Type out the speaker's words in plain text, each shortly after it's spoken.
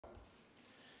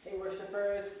Hey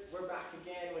worshipers, we're back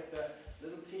again with the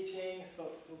little teaching. So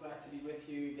glad to be with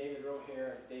you. David Rowe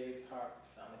here of David's Harp,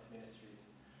 Psalmist Ministries,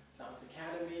 Psalmist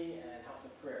Academy, and House of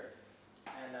Prayer.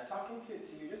 And talking to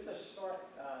you, just a short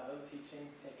little teaching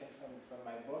taken from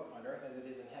my book, On Earth as It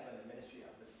Is in Heaven, the Ministry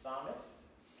of the Psalmist.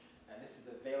 And this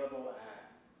is available at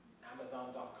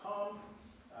Amazon.com.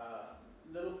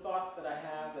 Little thoughts that I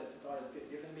have that God has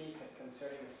given me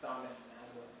concerning the psalmist and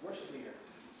the worship leader.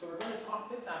 So we're going to talk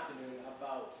this afternoon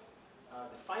about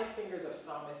the 5 fingers of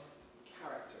psalmist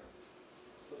character.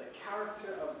 So the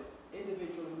character of the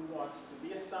individual who wants to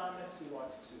be a psalmist, who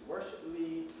wants to worship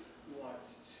lead, who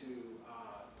wants to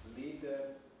lead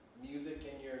the music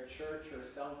in your church or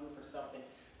cell group or something.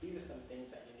 These are some things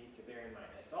that you need to bear in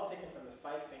mind. And it's all taken from the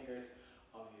 5 fingers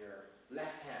of your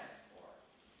left hand, or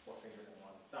 4 fingers and 1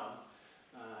 thumb.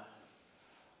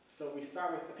 So we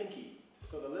start with the pinky.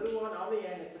 So the little one on the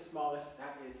end, it's the smallest,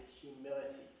 that is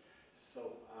humility.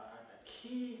 So a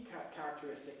key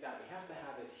characteristic that we have to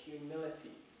have is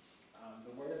humility.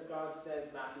 The Word of God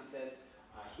says, Matthew says,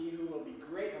 he who will be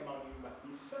great among you must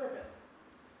be servant.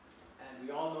 And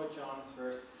we all know John's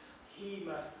verse, he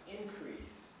must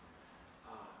increase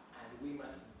and we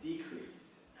must decrease.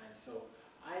 And so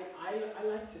I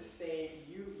like to say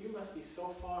you must be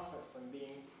so far from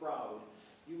being proud.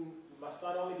 You must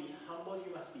not only be humble,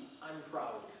 you must be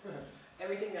unproud.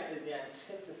 Everything that is the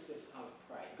antithesis of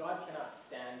pride. God cannot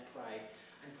stand pride.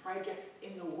 And pride gets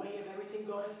in the way of everything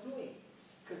God is doing.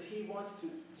 Because he wants to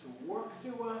work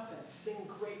through us and sing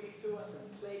greatly through us and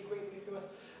play greatly through us.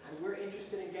 And we're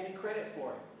interested in getting credit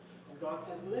for it. And God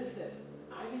says, listen,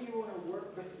 either you want to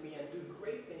work with me and do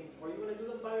great things, or you want to do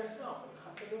them by yourself. And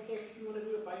God says, okay, if you want to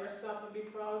do it by yourself and be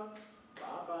proud,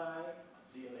 bye-bye, I'll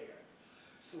see you later.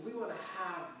 So we want to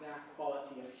have that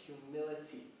quality of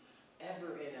humility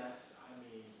ever in us. I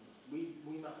mean,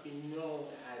 we must be known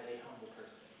as a humble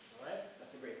person. All right?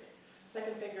 That's a great thing.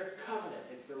 Second finger, covenant.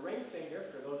 It's the ring finger.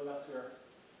 For those of us who are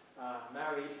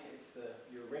married, it's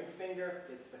your ring finger.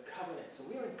 It's the covenant. So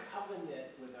we are in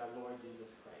covenant with our Lord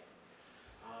Jesus Christ.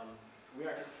 We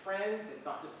aren't just friends. It's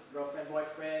not just girlfriend,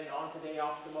 boyfriend, on today,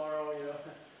 off tomorrow, you know.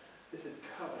 This is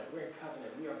covenant. We're in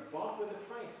covenant. We are bought with a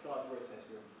price, God's word says.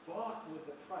 We are bought with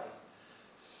a price.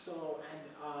 So, and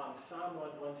Psalm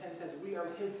 110 says we are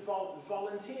his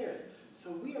volunteers.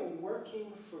 So we are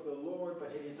working for the Lord,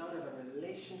 but it is out of a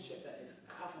relationship that is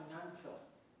covenantal.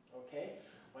 Okay?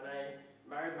 When I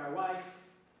married my wife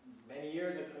many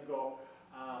years ago,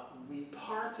 we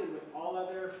parted with all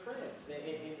other friends.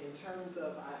 In terms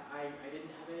of, I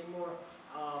didn't have any more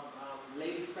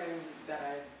lady friends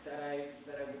that I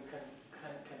would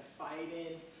confide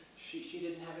in. She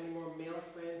didn't have any more male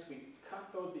friends. We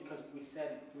cut those because we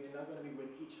said we're not going to be with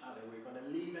each other. We're going to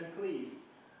leave and cleave,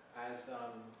 as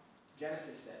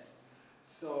Genesis says.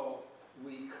 So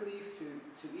we cleave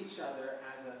to each other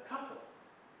as a couple.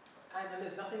 And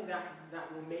there's nothing that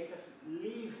will make us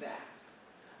leave that.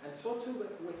 And so too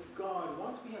with God,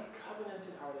 once we have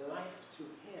covenanted our life to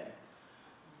him,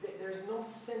 there's no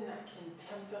sin that can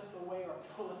tempt us away or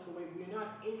pull us away. We're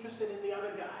not interested in the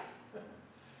other guy.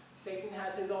 Satan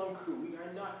has his own crew. We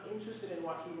are not interested in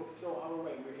what he will throw our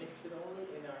way. We're interested only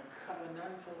in our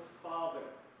covenantal Father,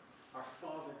 our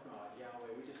Father God,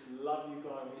 Yahweh. We just love you,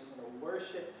 God. We just want to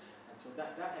worship. And so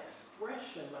that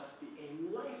expression must be a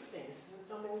life thing. This isn't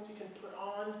something that you can put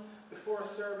on before a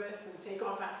service and take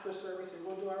off after service and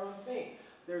go do our own thing.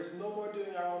 There's no more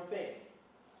doing our own thing.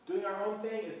 Doing our own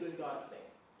thing is doing God's thing.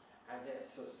 And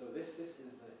so this is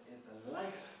the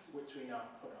life which we now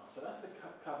put on. So that's the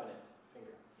covenant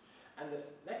finger. And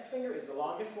the next finger is the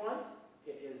longest one.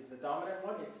 It is the dominant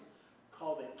one. It's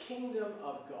called the kingdom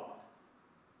of God.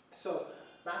 So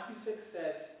Matthew 6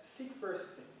 says, seek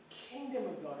first the kingdom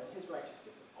of God and his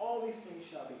righteousness, and all these things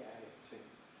shall be added to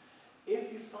you.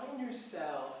 If you find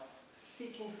yourself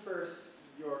seeking first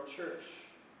your church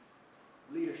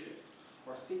leadership,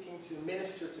 or seeking to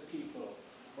minister to people,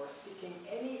 or seeking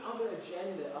any other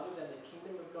agenda other than the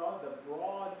kingdom of God, the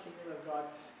broad kingdom of God,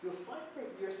 you'll find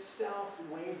yourself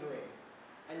wavering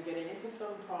and getting into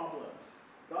some problems.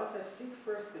 God says, seek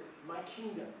first my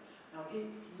kingdom. Now,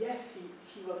 he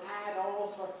will add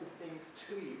all sorts of things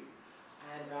to you.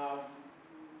 And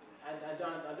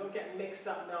don't get mixed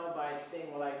up now by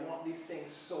saying, well, I want these things,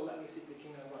 so let me seek the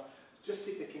kingdom of God. Just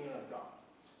seek the kingdom of God.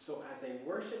 So as a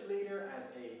worship leader, as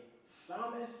a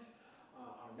psalmist,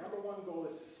 our number one goal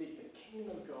is to seek the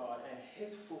kingdom of God and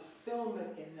his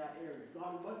fulfillment in that area.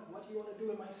 God, what do you want to do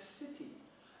in my city?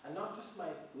 And not just my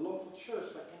local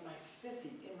church, but in my city,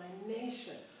 in my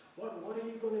nation. What are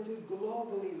you going to do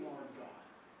globally, Lord God?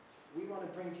 We want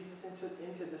to bring Jesus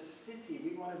into the city.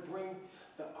 We want to bring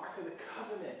the Ark of the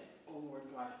Covenant. Oh, Lord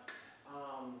God,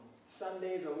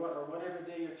 Sundays or whatever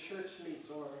day your church meets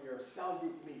or your cell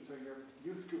group meets or your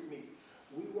youth group meets,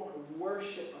 we want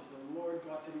worship of the Lord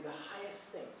God to be the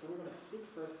highest thing. So we're going to seek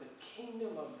first the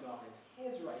kingdom of God and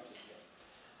his righteousness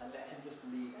and let him just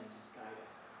lead and just guide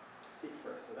us. Seek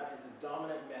first. So that is the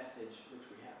dominant message which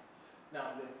we have.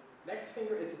 Now the next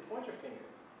finger is the pointer finger.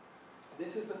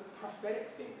 This is the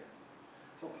prophetic finger.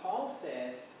 So Paul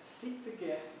says, seek the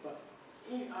gifts, but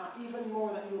even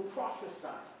more that you'll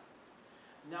prophesy.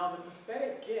 Now the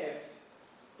prophetic gift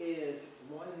is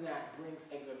one that brings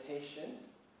exhortation,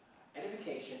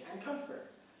 edification, and comfort.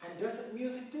 And doesn't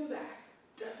music do that?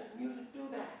 Doesn't music do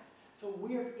that? So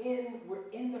we're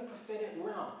in the prophetic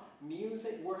realm.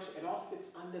 Music, worship, it all fits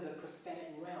under the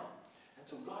prophetic realm. And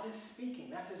so God is speaking.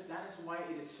 That is why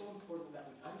it is so important that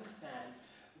we understand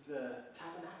the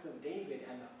tabernacle of David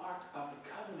and the ark of the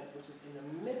covenant, which is in the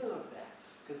middle of that.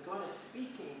 Because God is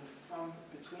speaking from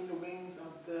between the wings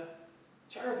of the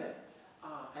cherubim.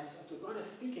 And so God is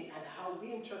speaking, and how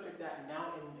we interpret that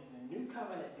now in the new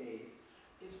covenant days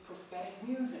is prophetic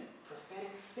music,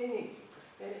 prophetic singing,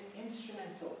 prophetic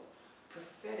instrumental,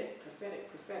 prophetic.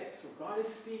 So God is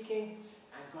speaking,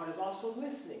 and God is also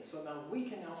listening. So now we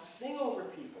can now sing over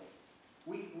people.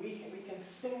 We can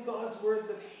sing God's words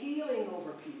of healing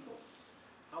over people.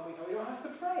 And we don't have to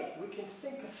pray. We can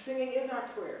sing, because singing is our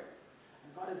prayer.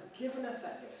 And God has given us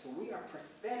that gift. So we are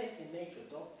prophetic in nature.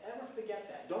 Don't ever forget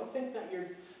that. Don't think that you're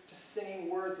just singing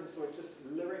words and so it's just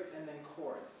lyrics and then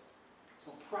chords.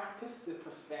 So practice the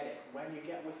prophetic. When you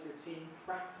get with your team,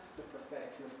 practice the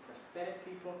prophetic. You're prophetic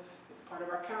people. It's part of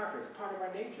our character. It's part of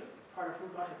our nature. It's part of who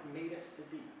God has made us to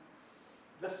be.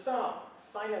 The thumb,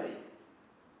 finally.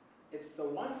 It's the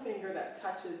one finger that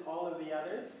touches all of the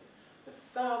others. The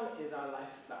thumb is our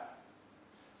lifestyle.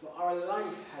 So our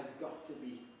life has got to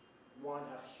be one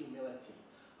of humility.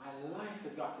 Our life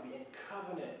has got to be in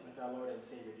covenant with our Lord and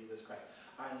Savior Jesus Christ.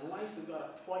 Our life has got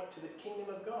to point to the kingdom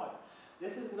of God.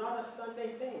 This is not a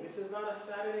Sunday thing. This is not a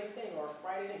Saturday thing or a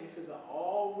Friday thing. This is an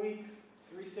all weeks,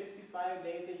 365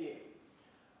 days a year.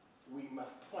 We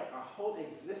must point, our whole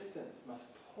existence must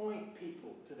point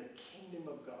people to the kingdom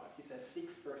of God. He says, seek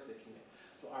first the kingdom.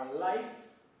 So our life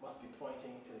must be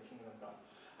pointing to the kingdom of God.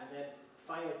 And then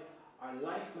finally, our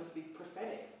life must be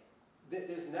prophetic.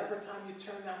 There's never a time you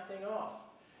turn that thing off.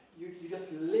 You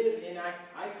just live in,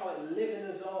 I call it live in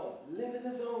the zone. Live in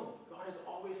the zone. God is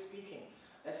always speaking.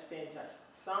 Let's stay in touch.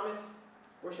 Psalmists,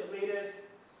 worship leaders,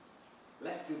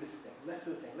 let's do this thing. Let's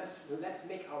do this thing. Let's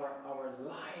make our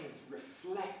lives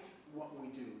reflect what we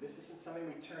do. This isn't something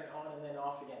we turn on and then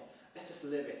off again. Let's just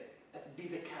live it. Let's be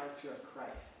the character of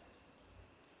Christ.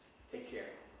 Take care.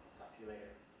 Talk to you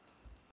later.